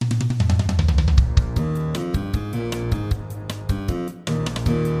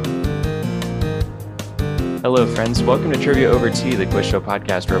Hello, friends. Welcome to Trivia Over Tea, the quiz show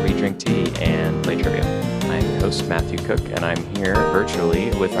podcast where we drink tea and play trivia. I'm your host, Matthew Cook, and I'm here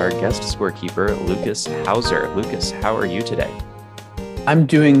virtually with our guest scorekeeper, Lucas Hauser. Lucas, how are you today? I'm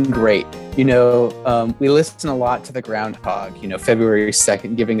doing great. We listen a lot to the groundhog, February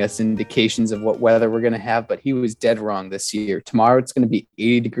 2nd, giving us indications of what weather we're going to have, but he was dead wrong this year. Tomorrow it's going to be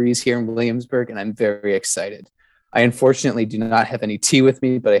 80 degrees here in Williamsburg, and I'm very excited. I unfortunately do not have any tea with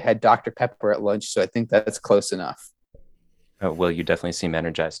me, but I had Dr. Pepper at lunch, so I think that's close enough. Oh, well, you definitely seem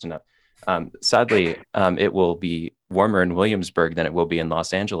energized enough. Sadly, it will be warmer in Williamsburg than it will be in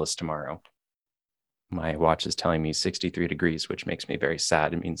Los Angeles tomorrow. My watch is telling me 63 degrees, which makes me very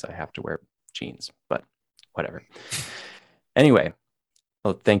sad. It means I have to wear jeans, but whatever. Anyway,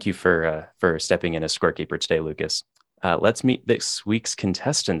 well, thank you for stepping in as scorekeeper today, Lucas. Let's meet this week's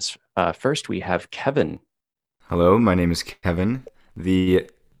contestants. First, we have Kevin. Hello, my name is Kevin. The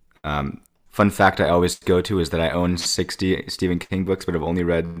fun fact I always go to is that I own 60 Stephen King books, but I've only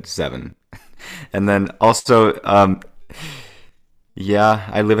read 7. And then also, I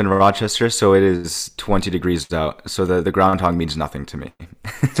live in Rochester, so it is 20 degrees out. So the groundhog means nothing to me.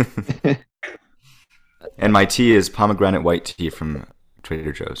 And my tea is pomegranate white tea from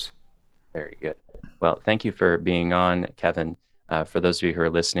Trader Joe's. Very good. Well, thank you for being on, Kevin. For those of you who are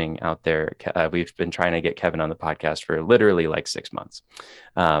listening out there, we've been trying to get Kevin on the podcast for literally like 6 months.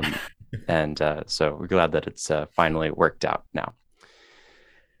 So we're glad that it's finally worked out now.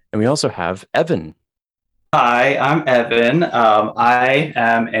 And we also have Evan. Hi, I'm Evan. I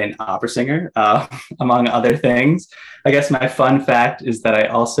am an opera singer, among other things. I guess my fun fact is that I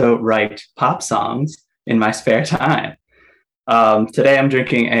also write pop songs in my spare time. Today I'm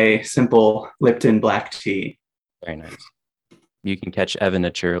drinking a simple Lipton black tea. Very nice. You can catch Evan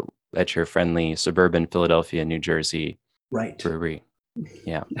at your friendly suburban Philadelphia, New Jersey brewery.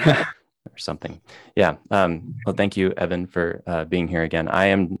 Yeah. Or something. Yeah. Well, thank you, Evan, for being here again. I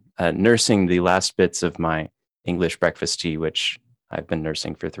am nursing the last bits of my English breakfast tea, which I've been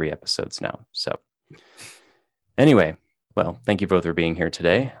nursing for 3 episodes now. So anyway, well, thank you both for being here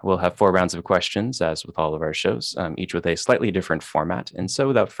today. We'll have 4 rounds of questions, as with all of our shows, each with a slightly different format. And so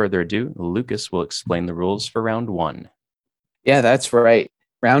without further ado, Lucas will explain the rules for round 1. Yeah, that's right.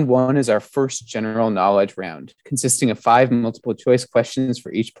 Round 1 is our first general knowledge round, consisting of 5 multiple choice questions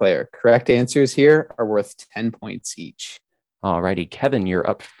for each player. Correct answers here are worth 10 points each. Alrighty, Kevin, you're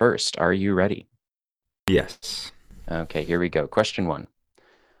up first. Are you ready? Yes. Okay, here we go. Question 1.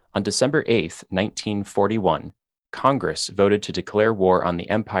 On December 8th, 1941, Congress voted to declare war on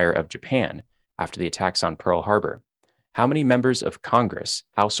the Empire of Japan after the attacks on Pearl Harbor. How many members of Congress,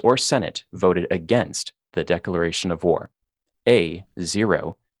 House or Senate, voted against the declaration of war? A,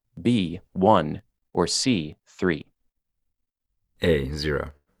 0, B, 1, or C, 3? A,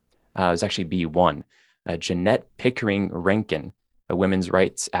 0. It was actually B, 1. Jeanette Pickering Rankin, a women's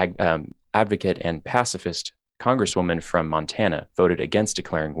rights advocate and pacifist congresswoman from Montana, voted against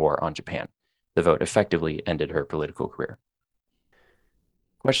declaring war on Japan. The vote effectively ended her political career.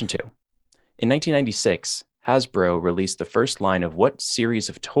 Question 2. In 1996, Hasbro released the first line of what series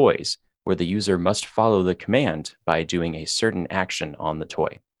of toys where the user must follow the command by doing a certain action on the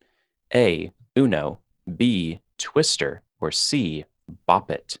toy? A, Uno, B, Twister, or C,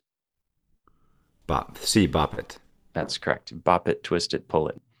 Bop It? C, Bop It. That's correct. Bop It, Twist It, Pull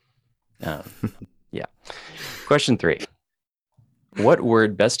It. Yeah. Question 3. What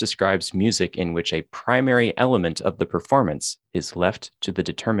word best describes music in which a primary element of the performance is left to the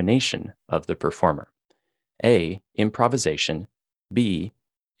determination of the performer? A, improvisation, B,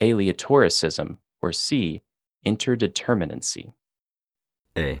 aleatoricism, or C, interdeterminacy?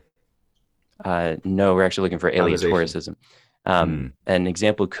 A. No, we're actually looking for aleatoricism. An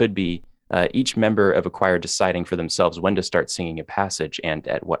example could be each member of a choir deciding for themselves when to start singing a passage and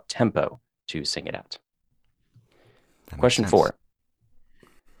at what tempo to sing it at. Question 4.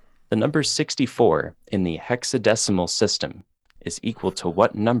 The number 64 in the hexadecimal system is equal to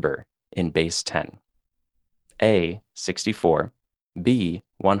what number in base 10? A, 64, B,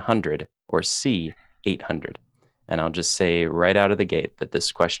 100, or C, 800? And I'll just say right out of the gate that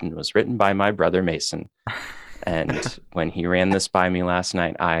this question was written by my brother Mason. And when he ran this by me last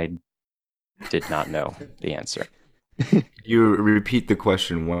night, I did not know the answer. You repeat the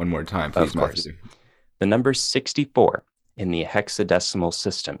question one more time, please, Of course. Matthew. The number 64 in the hexadecimal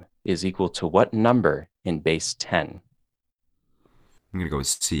system is equal to what number in base 10? I'm going to go with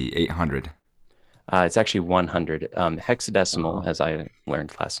C, 800. It's actually 100. Hexadecimal, as I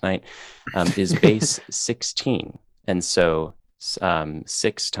learned last night, is base 16. And so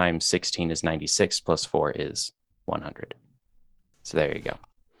 6 times 16 is 96 plus 4 is 100. So there you go.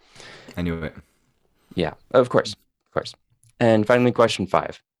 I knew it. Yeah, of course. Of course. And finally, question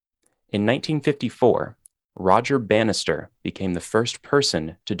 5. In 1954, Roger Bannister became the first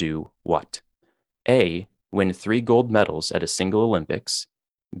person to do what? A. Win 3 gold medals at a single Olympics.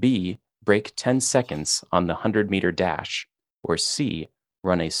 B. Break 10 seconds on the 100-meter dash. Or C.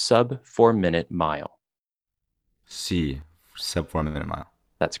 Run a sub 4-minute mile. C. Sub 4-minute mile.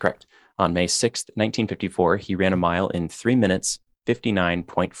 That's correct. On May 6th, 1954, he ran a mile in 3 minutes,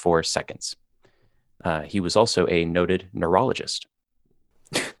 59.4 seconds. He was also a noted neurologist.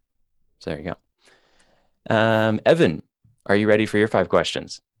 So there you go. Evan, are you ready for your 5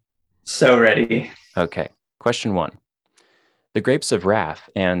 questions? So ready. Okay. Question 1. The Grapes of Wrath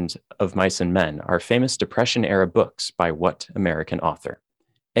and Of Mice and Men are famous Depression-era books by what American author?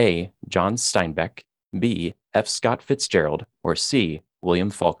 A. John Steinbeck, B. F. Scott Fitzgerald, or C.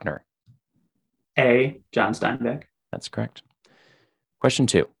 William Faulkner? A. John Steinbeck. That's correct. Question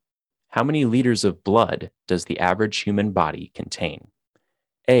 2. How many liters of blood does the average human body contain?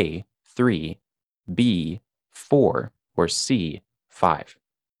 A. 3, B. 4, or C. 5?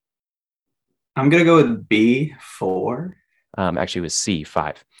 I'm going to go with B. 4. Actually, it was C.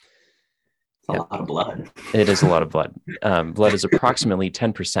 5. It's a lot of blood. It is a lot of blood. Blood is approximately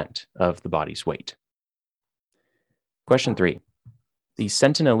 10% of the body's weight. Question 3. The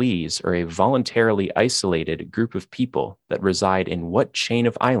Sentinelese are a voluntarily isolated group of people that reside in what chain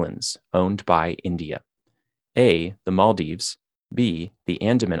of islands owned by India? A. The Maldives, B. The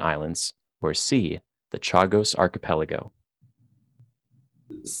Andaman Islands, or C. The Chagos Archipelago?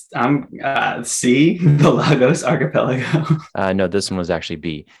 C. The Lagos Archipelago. No, this one was actually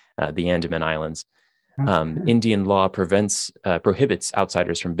B. The Andaman Islands. Indian law prohibits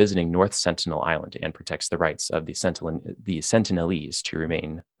outsiders from visiting North Sentinel Island and protects the rights of the Sentinelese to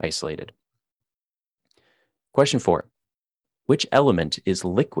remain isolated. Question 4. Which element is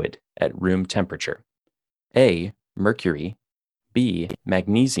liquid at room temperature? A. Mercury, B.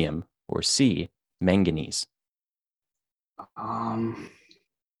 Magnesium, or C. Manganese?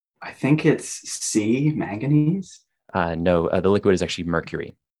 I think it's C. Manganese. No, the liquid is actually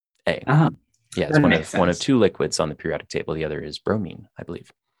mercury. A. Yeah, it's one of 2 liquids on the periodic table. The other is bromine, I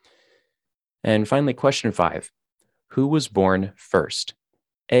believe. And finally, question 5. Who was born first?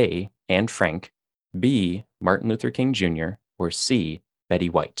 A. Anne Frank, B. Martin Luther King Jr., or C. Betty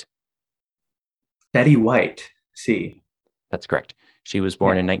White? Betty White, C. That's correct. She was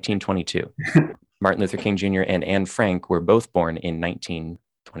born in 1922. Martin Luther King Jr. and Anne Frank were both born in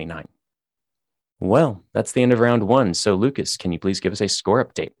 1929. Well, that's the end of round 1. So, Lucas, can you please give us a score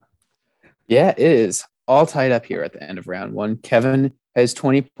update? Yeah, it is all tied up here at the end of round 1. Kevin has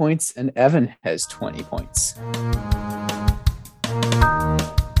 20 points and Evan has 20 points.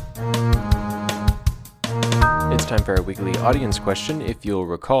 It's time for our weekly audience question. If you'll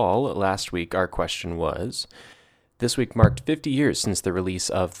recall, last week our question was, this week marked 50 years since the release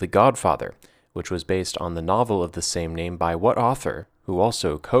of The Godfather, which was based on the novel of the same name by what author, who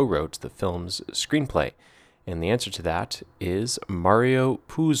also co-wrote the film's screenplay? And the answer to that is Mario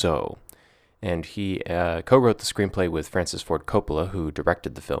Puzo. And he co-wrote the screenplay with Francis Ford Coppola, who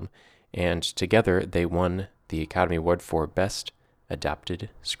directed the film, and together they won the Academy Award for Best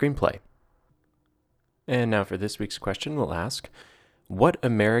Adapted Screenplay. And now for this week's question, we'll ask, what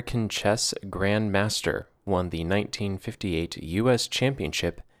American chess grandmaster won the 1958 U.S.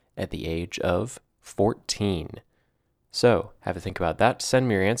 Championship at the age of 14? So, have a think about that, send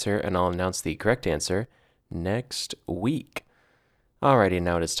me your answer, and I'll announce the correct answer next week. Alrighty,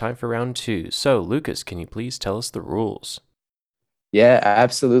 now it is time for round 2. So, Lucas, can you please tell us the rules? Yeah,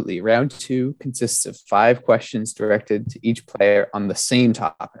 absolutely. Round 2 consists of 5 questions directed to each player on the same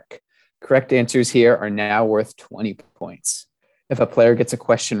topic. Correct answers here are now worth 20 points. If a player gets a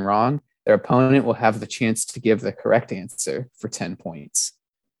question wrong, their opponent will have the chance to give the correct answer for 10 points.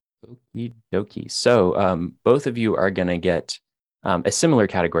 Okie dokie. So, both of you are going to get a similar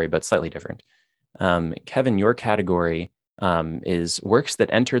category, but slightly different. Kevin, your category is works that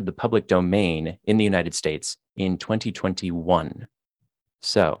entered the public domain in the United States in 2021.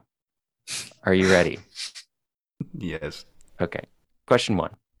 So, are you ready? Yes. Okay. Question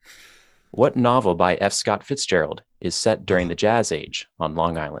 1. What novel by F. Scott Fitzgerald is set during the Jazz Age on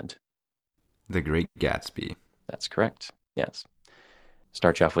Long Island? The Great Gatsby. That's correct. Yes.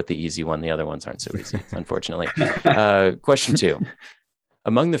 Start you off with the easy one. The other ones aren't so easy, unfortunately. Question 2.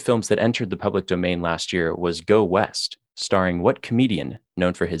 Among the films that entered the public domain last year was Go West, starring what comedian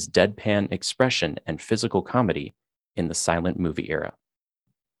known for his deadpan expression and physical comedy in the silent movie era?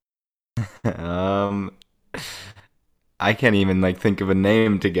 I can't even think of a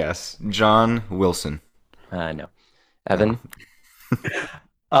name to guess. John Wilson. No. Evan?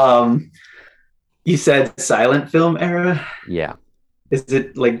 You said silent film era. Yeah. Is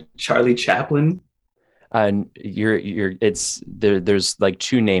it like Charlie Chaplin? It's there's like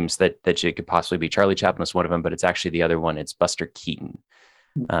two names that it could possibly be. Charlie Chaplin is one of them, but it's actually the other one. It's Buster Keaton.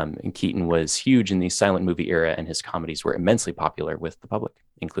 And Keaton was huge in the silent movie era, and his comedies were immensely popular with the public,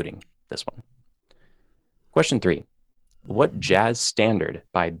 including this one. Question 3. What jazz standard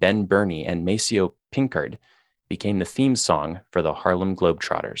by Ben Burney and Maceo Pinkard became the theme song for the Harlem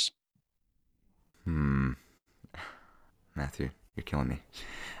Globetrotters? Matthew, you're killing me.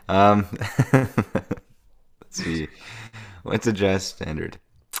 Let's see. What's a jazz standard?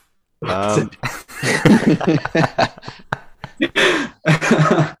 The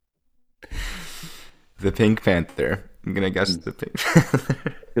Pink Panther. I'm gonna guess the Pink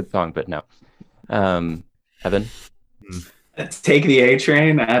Panther. Good song, but no. Evan? Take the A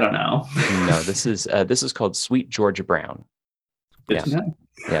Train? I don't know. No, this is called Sweet Georgia Brown. Good to know.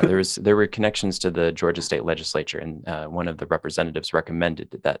 Yeah, there were connections to the Georgia State Legislature, and one of the representatives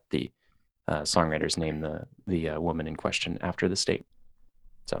recommended that the songwriters name the woman in question after the state.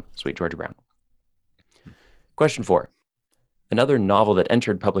 So, Sweet Georgia Brown. Question 4. Another novel that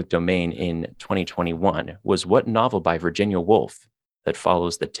entered public domain in 2021 was what novel by Virginia Woolf that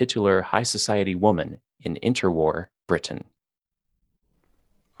follows the titular high society woman in interwar Britain?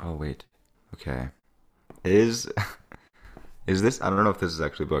 Oh, wait. Okay. Is this, I don't know if this is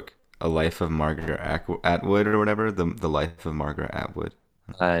actually a book, A Life of Margaret Atwood or whatever, the Life of Margaret Atwood?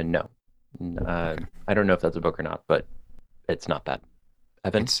 No. Okay. I don't know if that's a book or not, but it's not that.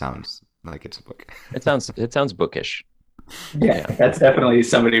 Evan? It sounds like it's a book. It sounds bookish. Yeah, that's definitely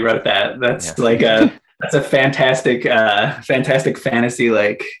somebody wrote that. That's that's a fantastic fantasy,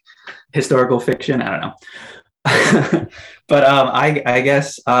 like historical fiction. I don't know. But I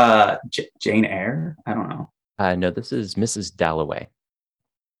guess Jane Eyre. I don't know. No, this is Mrs. Dalloway.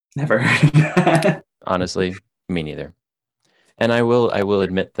 Never heard of that. Honestly, me neither. And I will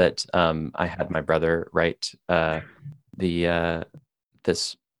admit that I had my brother write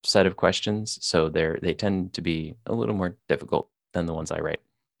this set of questions, so they tend to be a little more difficult than the ones I write.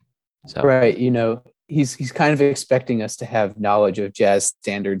 So right, he's kind of expecting us to have knowledge of jazz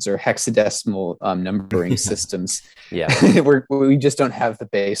standards or hexadecimal numbering systems. Yeah, we just don't have the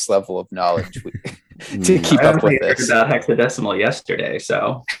base level of knowledge to keep up with this. I heard about hexadecimal yesterday,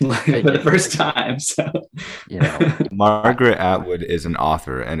 so for the first time. So Margaret Atwood is an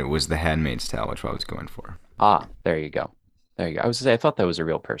author, and it was The Handmaid's Tale, which I was going for. There you go. I was going to say I thought that was a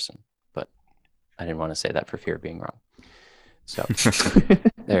real person, but I didn't want to say that for fear of being wrong. So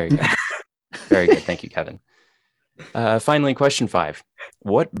there you go. Very good. Thank you, Kevin. Finally, question 5.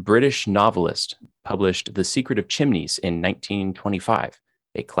 What British novelist published The Secret of Chimneys in 1925,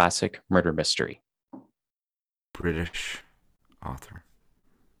 a classic murder mystery? British author.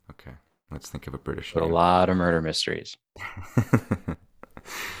 Okay, let's think of a British name. A lot of murder mysteries.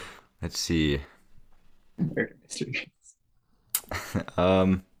 Let's see. Murder mysteries.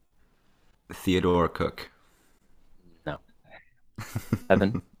 Theodore Cook. No.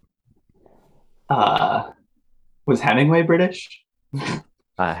 Evan? Was Hemingway British?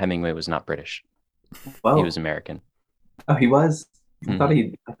 Hemingway was not British. Well, he was American. Oh, he was? I thought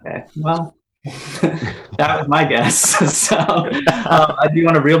he... Okay, well, that was my guess. So, do you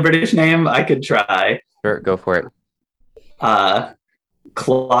want a real British name? I could try. Sure, go for it.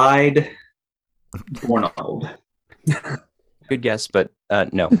 Clyde Bornold. Good guess, but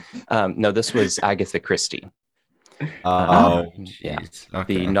no. No, this was Agatha Christie. Yeah.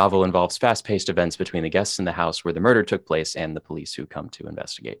 Okay. The novel involves fast-paced events between the guests in the house where the murder took place and the police who come to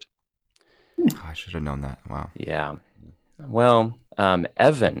investigate. I should have known that. Wow. Yeah. Well,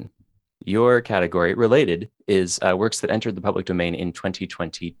 Evan, your category related is works that entered the public domain in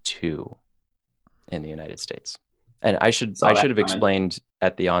 2022 in the United States. And I should have explained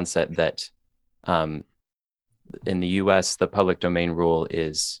at the onset that in the US, the public domain rule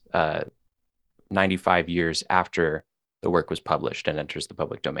is 95 years after the work was published and enters the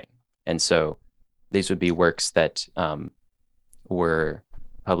public domain. And so these would be works that were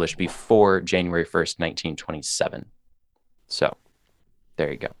published before January 1st, 1927. So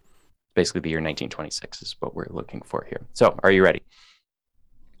there you go. Basically the year 1926 is what we're looking for here. So are you ready?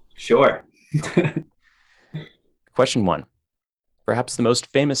 Sure. Question 1. Perhaps the most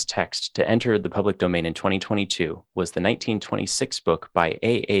famous text to enter the public domain in 2022 was the 1926 book by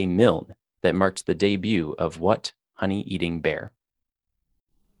A.A. Milne that marked the debut of what honey-eating bear?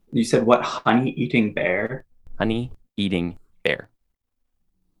 You said what honey-eating bear? Honey-eating bear.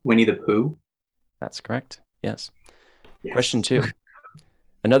 Winnie the Pooh? That's correct. Yes. Question 2.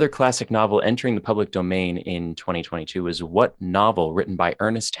 Another classic novel entering the public domain in 2022 is what novel written by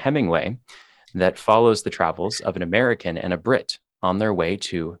Ernest Hemingway that follows the travels of an American and a Brit on their way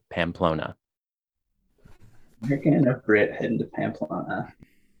to Pamplona? American and a Brit heading to Pamplona.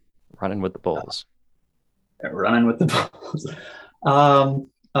 Running with the bulls. Running with the bulls. Oh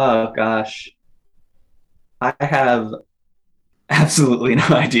gosh, I have absolutely no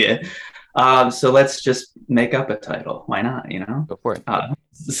idea. So let's just make up a title. Why not? Go for it.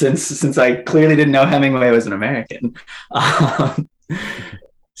 Since I clearly didn't know Hemingway was an American.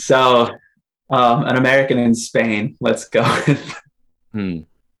 So an American in Spain. Let's go with. No.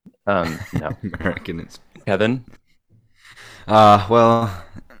 American in Spain. Kevin? Well,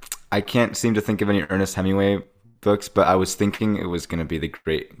 I can't seem to think of any Ernest Hemingway books, but I was thinking it was going to be the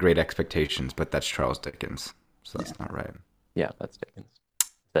Great Expectations, but that's Charles Dickens, so that's not right. Yeah, that's Dickens.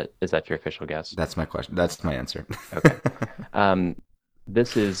 Is that your official guess? That's my question. That's my answer. Okay.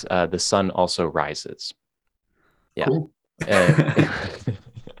 This is The Sun Also Rises. Yeah. Cool.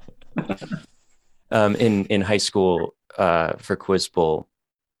 In high school, for Quiz Bowl,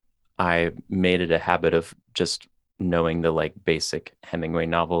 I made it a habit of just knowing the basic Hemingway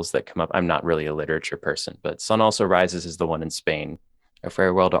novels that come up. I'm not really a literature person, but Sun Also Rises is the one in Spain. A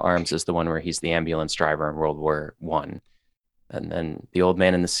Farewell to Arms is the one where he's the ambulance driver in World War I. And then The Old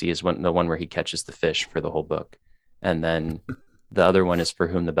Man in the Sea is the one where he catches the fish for the whole book. And then the other one is For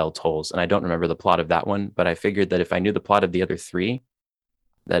Whom the Bell Tolls. And I don't remember the plot of that one, but I figured that if I knew the plot of the other three,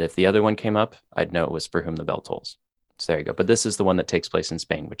 that if the other one came up, I'd know it was For Whom the Bell Tolls. So there you go. But this is the one that takes place in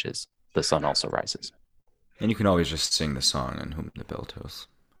Spain, which is The Sun Also Rises. And you can always just sing the song and Whom the Bell Tolls.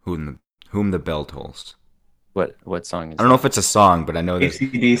 Whom the Bell Tolls. What song is I don't know if it's a song, but I know there's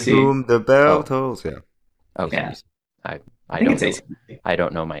AC/DC. Whom the Bell Tolls. Yeah. Okay. Yeah. I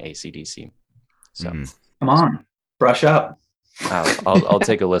don't know my AC/DC. So Come on, brush up. I'll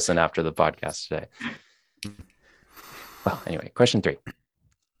take a listen after the podcast today. Well, anyway, question 3.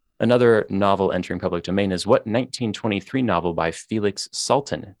 Another novel entering public domain is what 1923 novel by Felix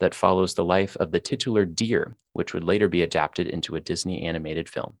Salten that follows the life of the titular deer, which would later be adapted into a Disney animated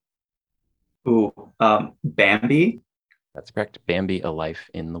film? Ooh, Bambi. That's correct. Bambi, A Life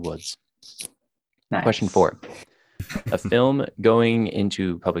in the Woods. Nice. Question 4. A film going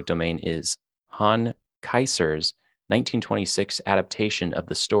into public domain is Han Kaiser's 1926 adaptation of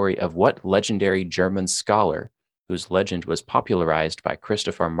the story of what legendary German scholar whose legend was popularized by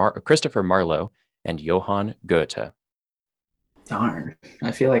Christopher Marlowe and Johann Goethe? Darn,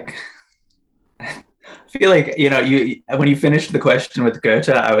 I feel like you when you finished the question with Goethe,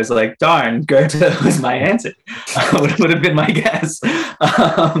 I was like, darn, Goethe was my answer. Would have been my guess,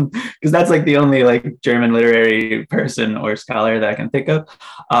 because that's the only German literary person or scholar that I can think of,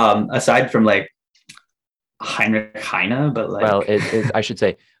 aside from Heinrich Heine. But well, I should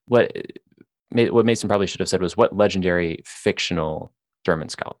say what Mason probably should have said was what legendary fictional German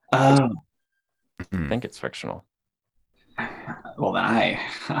scholar. I think it's fictional. Well, then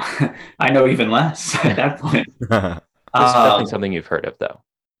I know even less at that point. It's definitely something you've heard of, though.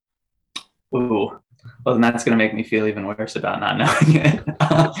 Ooh, well, then that's going to make me feel even worse about not knowing it.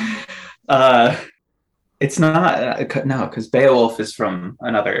 It's not, no, because Beowulf is from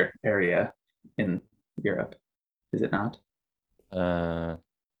another area in Europe. Is it not? I'm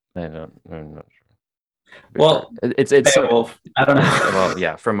not sure. Well, it's Beowulf. I don't know. Well,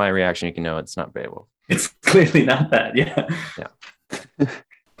 yeah, from my reaction, you can know it's not Beowulf. It's clearly not that. Yeah.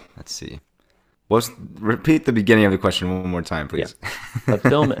 Let's see. Repeat the beginning of the question one more time, please. Yeah. A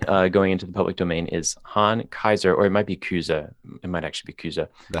film going into the public domain is Han Kaiser, or it might be Kuza. It might actually be Kuza.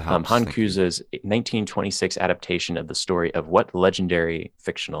 Han Kuza's 1926 adaptation of the story of what legendary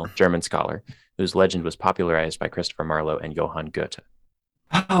fictional German scholar whose legend was popularized by Christopher Marlowe and Johann Goethe?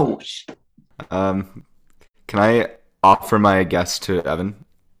 Oh. Can I offer my guess to Evan?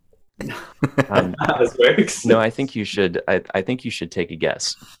 How this works? No, I think you should. I think you should take a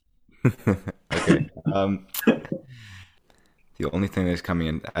guess. Okay. The only thing that's coming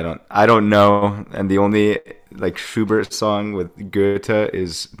in, I don't know, and the only Schubert song with Goethe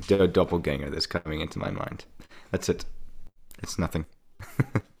is the Doppelganger that's coming into my mind. That's it. It's nothing.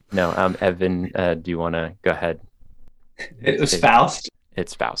 No, Evan, do you want to go ahead? It was Faust.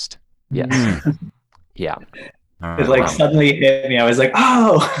 It's Faust. Yes. Yeah. It suddenly hit me. I was like,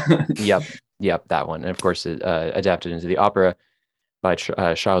 oh. Yep, that one. And of course, it adapted into the opera by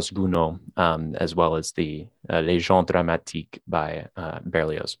Charles Gounod, as well as the Les Gens Dramatiques by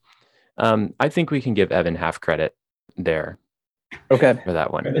Berlioz. I think we can give Evan half credit there. Okay. For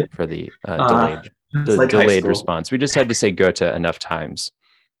that one, for the delayed response. We just had to say Goethe enough times.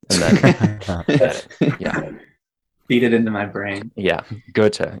 And then, yeah. Beat it into my brain. Yeah,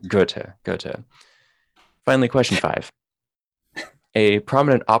 Goethe. Finally, question 5. A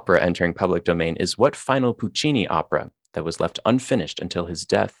prominent opera entering public domain is what final Puccini opera that was left unfinished until his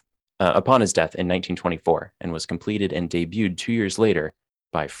death, upon his death in 1924, and was completed and debuted 2 years later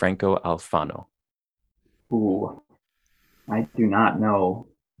by Franco Alfano? Ooh, I do not know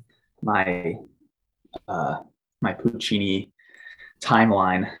my my Puccini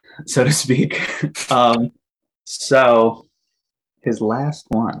timeline, so to speak. So his last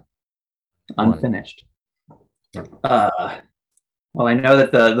one, unfinished. Well, I know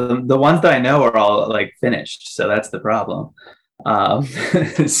that the ones that I know are all like finished, so that's the problem. Well,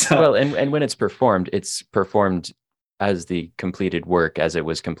 and when it's performed as the completed work as it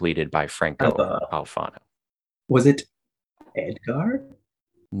was completed by Franco Alfano. Was it Edgar?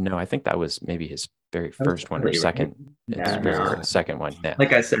 No, I think that was maybe his very first one or second. Yeah, second one. Yeah.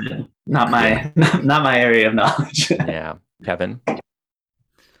 Like I said, not my area of knowledge. Yeah, Kevin.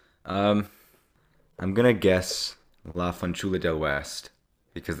 I'm gonna guess La Fanciulla del West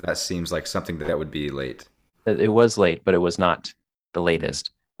because that seems like something that would be late. It was late, but it was not the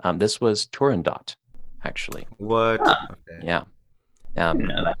latest. This was Turandot, actually. What? Okay. Yeah.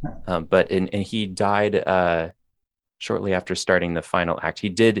 But he died shortly after starting the final act. He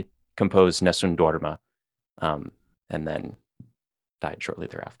did compose Nessun Dorma, and then died shortly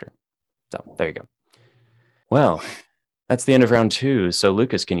thereafter. So there you go. Well, that's the end of round 2. So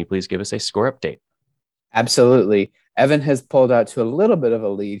Lucas, can you please give us a score update? Absolutely. Evan has pulled out to a little bit of a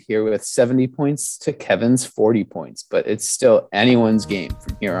lead here with 70 points to Kevin's 40 points, but it's still anyone's game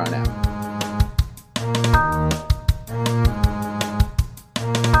from here on out.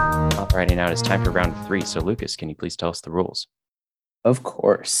 Alrighty, now it's time for round 3. So Lucas, can you please tell us the rules? Of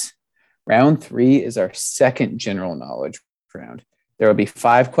course. Round 3 is our second general knowledge round. There will be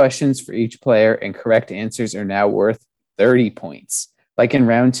 5 questions for each player, and correct answers are now worth 30 points. Like in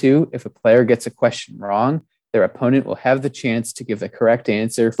round 2, if a player gets a question wrong, their opponent will have the chance to give the correct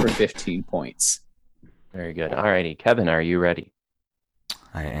answer for 15 points. Very good. Alrighty, Kevin, are you ready?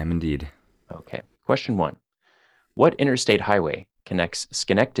 I am indeed. Okay. Question 1. What interstate highway connects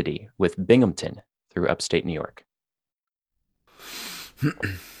Schenectady with Binghamton through upstate New York?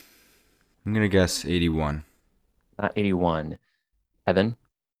 I'm going to guess 81. Not 81. Evan?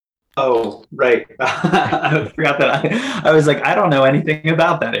 Oh, right. I forgot that. I was like, I don't know anything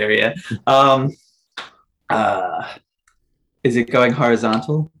about that area. Is it going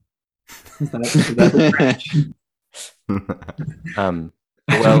horizontal? Is that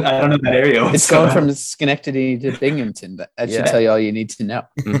well, I don't know that area. It's going from Schenectady to Binghamton. That should tell you all you need to know.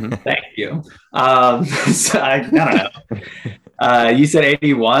 Mm-hmm. Thank you. So I don't know. You said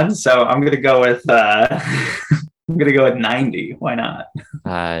 81, so I'm gonna go with 90. Why not?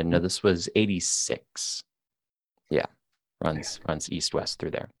 No, this was 86. Yeah, runs east-west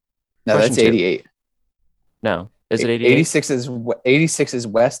through there. No, Question that's 88. No, is it 88? 86 is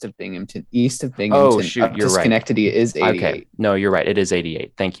west of Binghamton, east of Binghamton. Oh shoot, you're right. Schenectady is 88. Okay, no, you're right. It is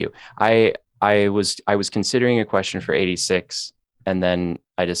 88. Thank you. I was considering a question for 86, and then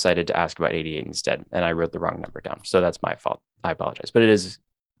I decided to ask about 88 instead, and I wrote the wrong number down. So that's my fault. I apologize, but it is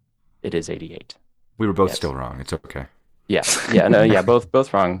 88. We were both still wrong. It's okay. Yeah, no, yeah,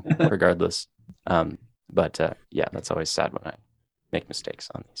 both wrong, regardless. But that's always sad when I make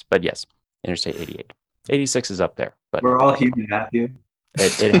mistakes on these. But yes, Interstate 88. 86 is up there, but we're all human, Matthew.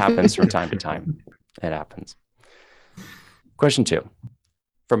 It happens from time to time. It happens. Question 2.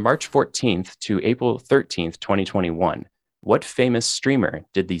 From March 14th to April 13th, 2021, what famous streamer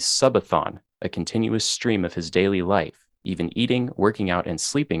did the subathon, a continuous stream of his daily life, even eating, working out, and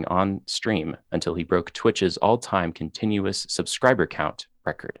sleeping on stream until he broke Twitch's all-time continuous subscriber count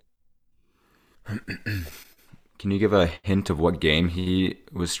record? Can you give a hint of what game he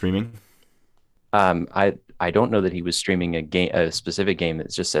was streaming? I don't know that he was streaming a specific game that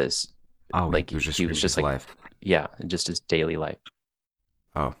just says he was just like life. Yeah, just his daily life.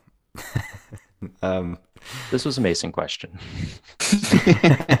 Oh. This was a Mason question.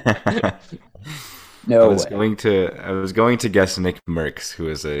 No, I was going to guess Nick Merckx, who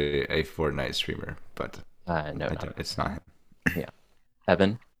is a Fortnite streamer, but no, it's not him. Yeah,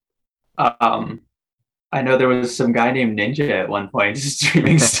 Evan. I know there was some guy named Ninja at one point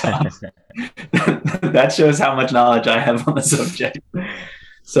streaming stuff. That shows how much knowledge I have on the subject.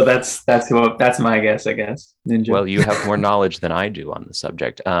 So that's my guess, I guess. Ninja. Well, you have more knowledge than I do on the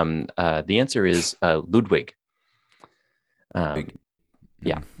subject. The answer is Ludwig.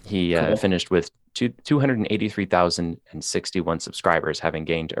 Yeah, he finished with 283,061 subscribers, having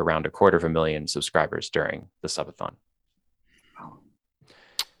gained around 250,000 subscribers during the subathon.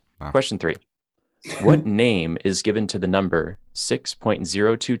 Wow. Question 3. What name is given to the number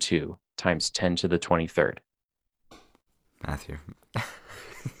 6.022 times 10 to the 23rd? Matthew.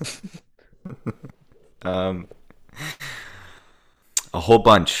 um, a whole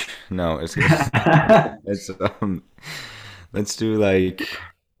bunch. No, it's let's do like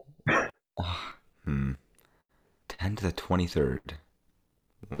 10 to the 23rd.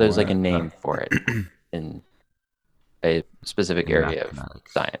 There's like a name for it in a specific area of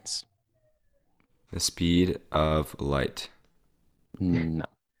science. The speed of light. No.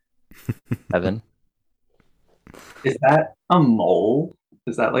 Evan? Is that a mole?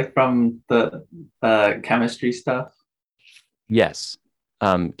 Is that like from the chemistry stuff? Yes.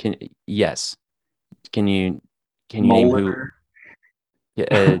 Yes. Can you Molar. name who?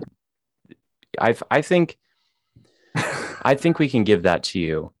 Yeah, I think we can give that to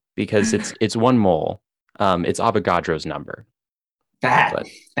you because it's one mole. It's Avogadro's number.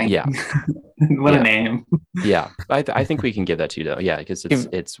 Thank you. What a name. Yeah, I think we can give that to you though. Yeah, because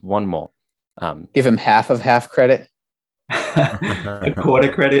it's one mole. Give him half credit. A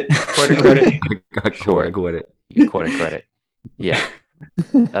quarter credit. Quarter credit. Quarter credit. Quarter credit. Yeah,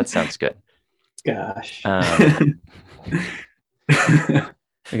 that sounds good. Gosh.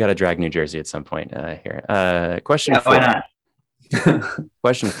 We got to drag New Jersey at some point here. Question 4. Why not?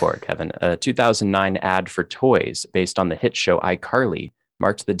 Question 4, Kevin. A 2009 ad for toys based on the hit show iCarly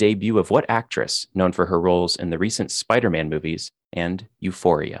marked the debut of what actress known for her roles in the recent Spider-Man movies and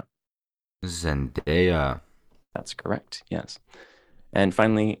Euphoria? Zendaya. That's correct, yes. And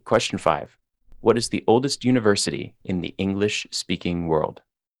finally, question 5. What is the oldest university in the English-speaking world?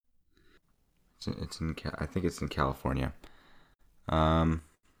 I think it's in California. And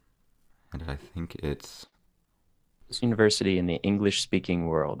I think it's This university in the English-speaking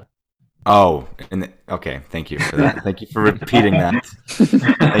world. Oh, okay. Thank you for that. Thank you for repeating that.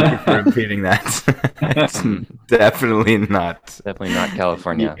 Thank you for repeating that. It's definitely not. Definitely not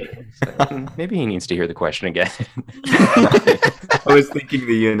California. So maybe he needs to hear the question again. I was thinking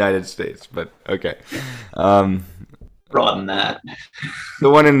the United States, but okay. Broaden that. The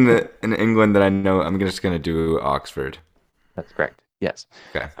one in England that I know, I'm just going to do Oxford. That's correct. Yes.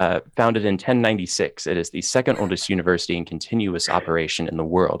 Okay. Founded in 1096, it is the second oldest university in continuous operation in the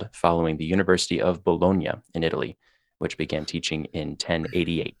world, following the University of Bologna in Italy, which began teaching in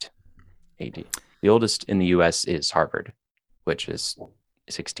 1088 AD. The oldest in the U.S. is Harvard, which is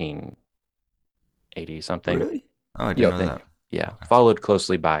 1680 something. Really? Oh, I didn't know that. Yeah. Followed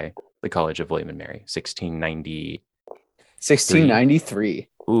closely by the College of William and Mary, 1690. 1693.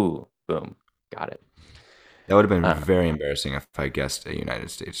 Ooh, boom. Got it. That would have been very embarrassing if I guessed a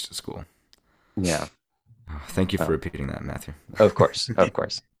United States school. Yeah. Thank you for repeating that, Matthew. Of course. Of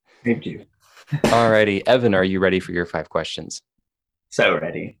course. Thank you. Alrighty. Evan, are you ready for your 5 questions? So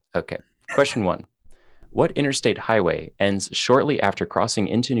ready. Okay. Question 1. What interstate highway ends shortly after crossing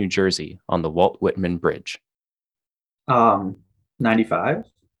into New Jersey on the Walt Whitman Bridge? 95?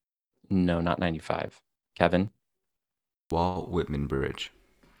 No, not 95. Kevin? Walt Whitman Bridge.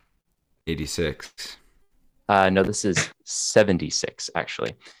 86. No, this is 76,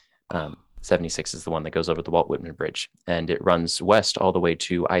 actually. 76 is the one that goes over the Walt Whitman Bridge, and it runs west all the way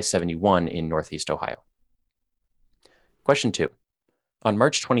to I-71 in Northeast Ohio. Question 2. On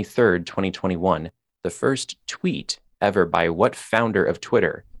March 23rd, 2021, the first tweet ever by what founder of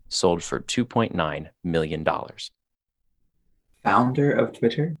Twitter sold for $2.9 million? Founder of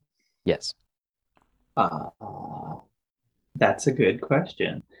Twitter? Yes. That's a good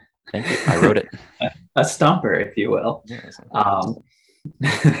question. Thank you. I wrote it. A stumper, if you will. Yes.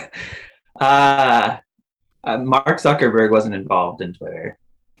 Mark Zuckerberg wasn't involved in Twitter,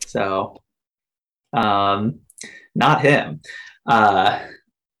 so not him.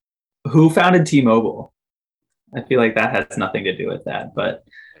 Who founded T-Mobile? I feel like that has nothing to do with that, but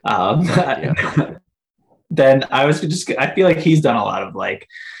then I feel like he's done a lot of like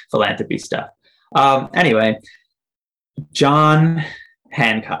philanthropy stuff. Anyway, John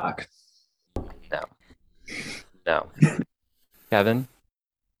Hancock. No. Kevin?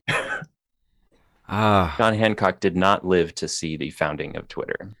 Ah. John Hancock did not live to see the founding of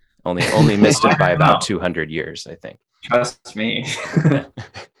Twitter. Only missed it by about 200 years, I think. Trust me.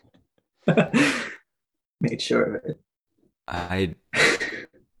 Made sure of it.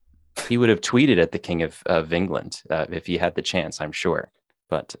 He would have tweeted at the King of England if he had the chance, I'm sure.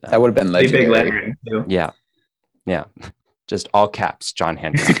 But that would have been legendary. Big lettering too. Yeah. Just all caps, John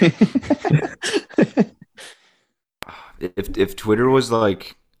Hancock. If Twitter was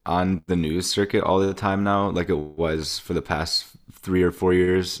like on the news circuit all the time now, like it was for the past 3 or 4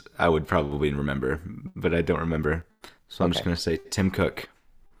 years, I would probably remember, but I don't remember. So I'm just going to say Tim Cook.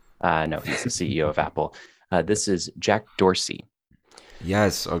 No, he's the CEO of Apple. This is Jack Dorsey.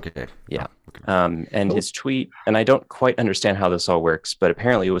 Yes. Okay. Yeah. Oh, And his tweet, and I don't quite understand how this all works, but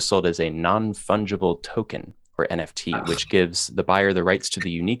apparently it was sold as a non-fungible token, or NFT, which gives the buyer the rights to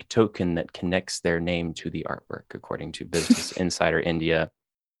the unique token that connects their name to the artwork, according to Business Insider India.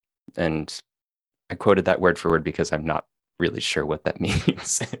 And I quoted that word for word because I'm not really sure what that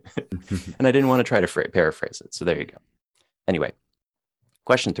means. And I didn't want to try to paraphrase it. So there you go. Anyway,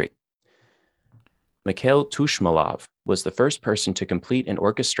 question 3. Mikhail Tushmalov was the first person to complete an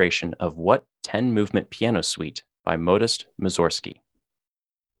orchestration of what 10-movement piano suite by Modest Mussorgsky?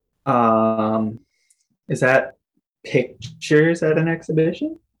 Is that pictures at an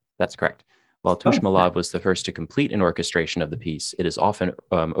exhibition? That's correct. While Tushmalov was the first to complete an orchestration of the piece, it is often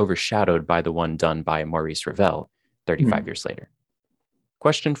overshadowed by the one done by Maurice Ravel 35 years later.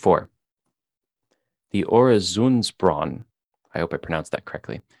 Question 4. The Öresundsbron, I hope I pronounced that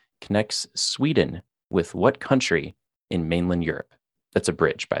correctly, connects Sweden with what country in mainland Europe? That's a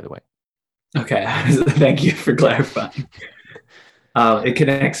bridge, by the way. Okay, thank you for clarifying. It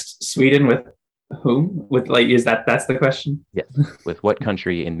connects Sweden with whom? With that's the question? Yes. With what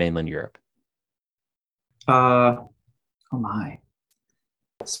country in mainland Europe? Oh my.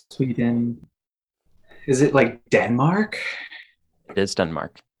 Sweden. Is it like Denmark? It is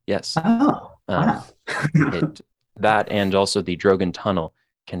Denmark. Yes. Oh, wow. That and also the Drogen Tunnel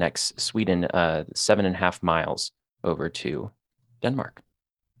connects Sweden 7.5 miles over to Denmark.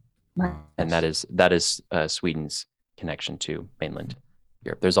 Nice. And that is Sweden's connection to mainland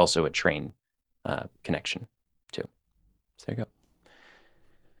Europe. There's also a train connection too. So there you go.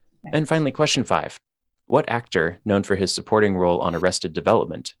 Nice. And finally, question 5. What actor, known for his supporting role on Arrested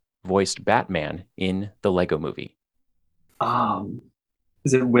Development, voiced Batman in the Lego Movie?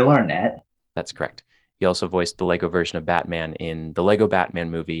 Is it Will Arnett? That's correct. He also voiced the Lego version of Batman in the Lego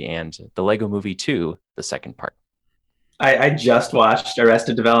Batman movie and the Lego Movie 2, the second part. I just watched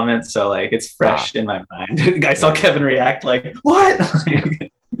Arrested Development, so like it's fresh in my mind. I saw Kevin react like, what?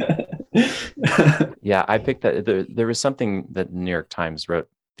 Yeah, I picked that. There was something that the New York Times wrote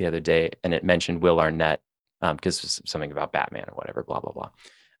the other day, and it mentioned Will Arnett because it was something about Batman or whatever, blah, blah, blah.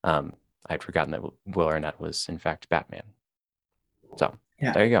 I'd forgotten that Will Arnett was, in fact, Batman. So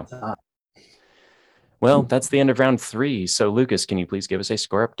there you go. Well, that's the end of round 3. So, Lucas, can you please give us a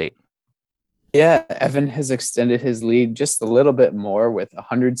score update? Yeah, Evan has extended his lead just a little bit more with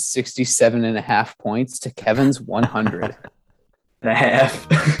 167.5 points to Kevin's 100. And a half.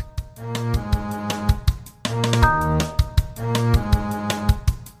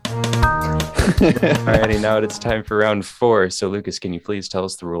 Alrighty, now it's time for round 4. So, Lucas, can you please tell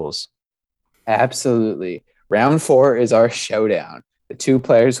us the rules? Absolutely. Round 4 is our showdown. The 2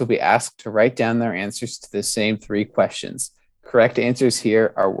 players will be asked to write down their answers to the same 3 questions. Correct answers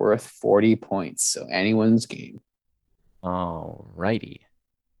here are worth 40 points, so anyone's game. All righty.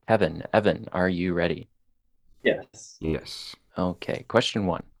 Evan, are you ready? Yes. Yes. Okay, question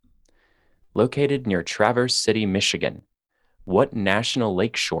 1. Located near Traverse City, Michigan, what national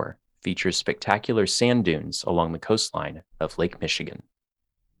lakeshore features spectacular sand dunes along the coastline of Lake Michigan?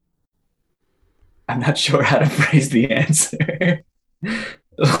 I'm not sure how to phrase the answer.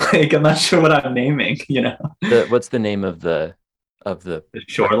 Like, I'm not sure what I'm naming, you know. What's the name of the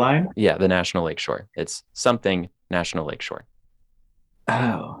shoreline? Yeah, the National Lakeshore. It's something National Lakeshore.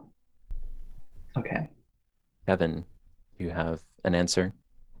 Oh. Okay. Kevin, you have an answer?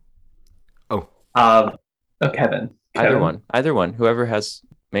 Oh. Kevin. Either one. Whoever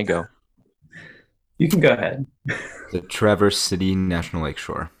may go. You can go ahead. The Traverse City National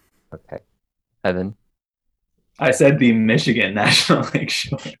Lakeshore. Okay. Evan? I said the Michigan National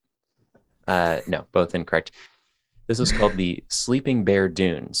Lakeshore. No, both incorrect. This is called the Sleeping Bear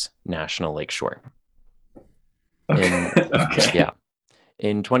Dunes National Lakeshore. Okay. Yeah.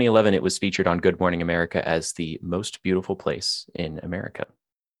 In 2011, it was featured on Good Morning America as the most beautiful place in America.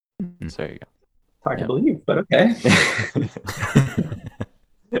 Mm-hmm. So there you go. Hard to believe, but okay.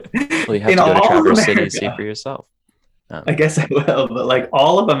 Well, you have to go to Traverse City to see for yourself. I guess I will, but like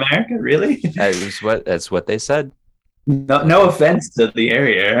all of America, really? That's what they said. No offense to the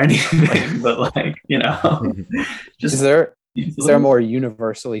area or anything, but like, you know, just Is there a more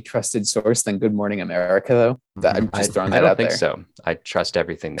universally trusted source than Good Morning America, though? I'm just throwing that out there. I don't think so. I trust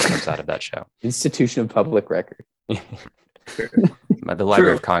everything that comes out of that show. Institution of public record. The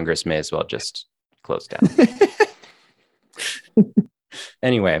Library of Congress may as well just close down.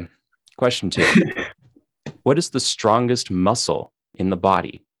 Anyway, question 2. What is the strongest muscle in the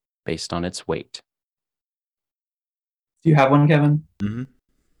body based on its weight? Do you have one, Kevin? Mm-hmm.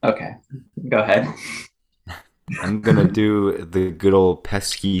 Okay, go ahead. I'm going to do the good old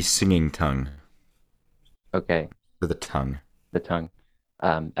pesky singing tongue. Okay. For the tongue. The tongue.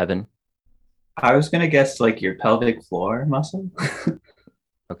 Evan? I was gonna guess like your pelvic floor muscle.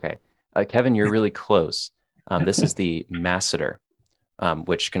 Okay. Kevin, you're really close. This is the masseter,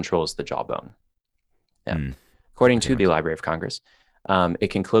 which controls the jawbone. Yeah. According to the Library of Congress, it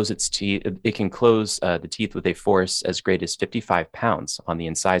can close its teeth. It can close the teeth with a force as great as 55 pounds on the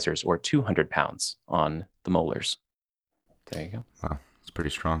incisors or 200 pounds on the molars. There you go. Wow, it's pretty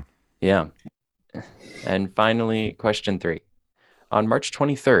strong. Yeah. And finally, question 3. On March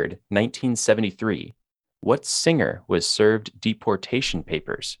 23rd, 1973, what singer was served deportation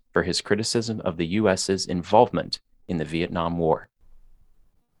papers for his criticism of the U.S.'s involvement in the Vietnam War?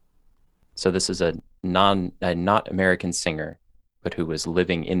 So this is a not American singer, but who was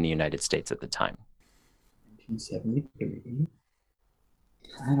living in the United States at the time. 1973.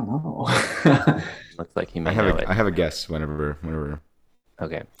 I don't know. Looks like he may know it. I have a guess whenever.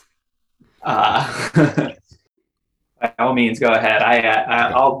 Okay. By all means, go ahead.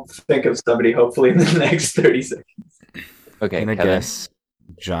 I'll think of somebody hopefully in the next 30 seconds. Okay, I'm gonna Kevin. guess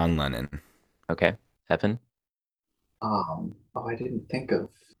John Lennon. Okay, Evan. I didn't think of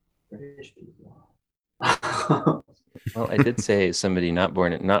British people. Well, I did say somebody not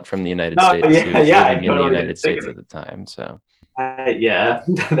from the United No, States. yeah, who was yeah, I living in the totally United didn't States think at the time. So yeah,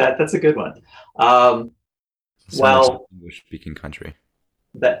 that's a good one. Well, English-speaking country.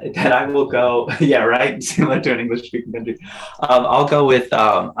 That I will go. Yeah, right. Similar to an English-speaking country. I'll go with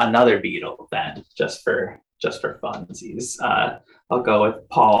another Beatle then, just for funsies. I'll go with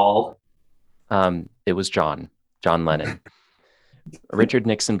Paul. it was John Lennon. Richard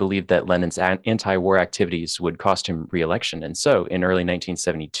Nixon believed that Lennon's anti-war activities would cost him re-election, and so in early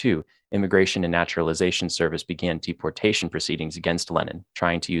 1972, Immigration and Naturalization Service began deportation proceedings against Lennon,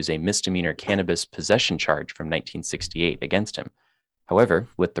 trying to use a misdemeanor cannabis possession charge from 1968 against him. However,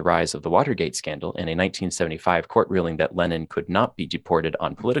 with the rise of the Watergate scandal and a 1975 court ruling that Lennon could not be deported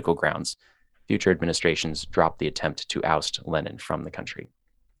on political grounds, future administrations dropped the attempt to oust Lennon from the country.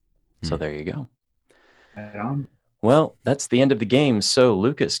 So there you go. Right on. Well, that's the end of the game. So,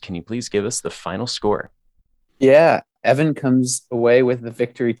 Lucas, can you please give us the final score? Yeah, Evan comes away with the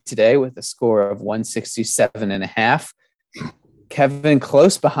victory today with a score of 167.5. Kevin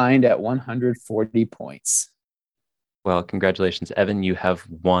close behind at 140 points. Well, congratulations, Evan. You have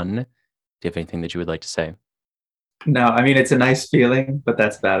won. Do you have anything that you would like to say? No, I mean, it's a nice feeling, but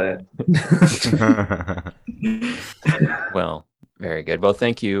that's about it. Well, very good. Well,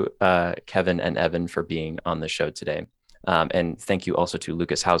 thank you, Kevin and Evan, for being on the show today. And thank you also to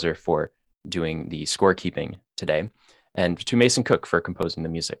Lucas Hauser for doing the scorekeeping today, and to Mason Cook for composing the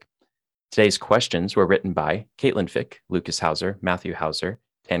music. Today's questions were written by Caitlin Fick, Lucas Hauser, Matthew Hauser,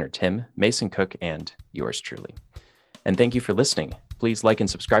 Tanner Tim, Mason Cook, and yours truly. And thank you for listening. Please like and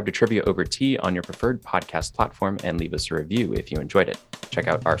subscribe to Trivia Over Tea on your preferred podcast platform and leave us a review if you enjoyed it. Check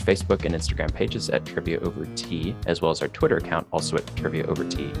out our Facebook and Instagram pages at Trivia Over Tea, as well as our Twitter account, also at Trivia Over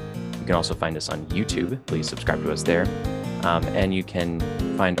Tea. You can also find us on YouTube. Please subscribe to us there. And you can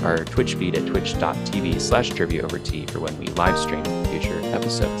find our Twitch feed at twitch.tv/Trivia Over Tea for when we live stream future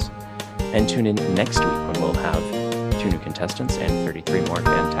episodes. And tune in next week when we'll have 2 new contestants and 33 more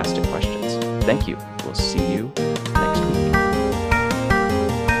fantastic questions. Thank you. We'll see you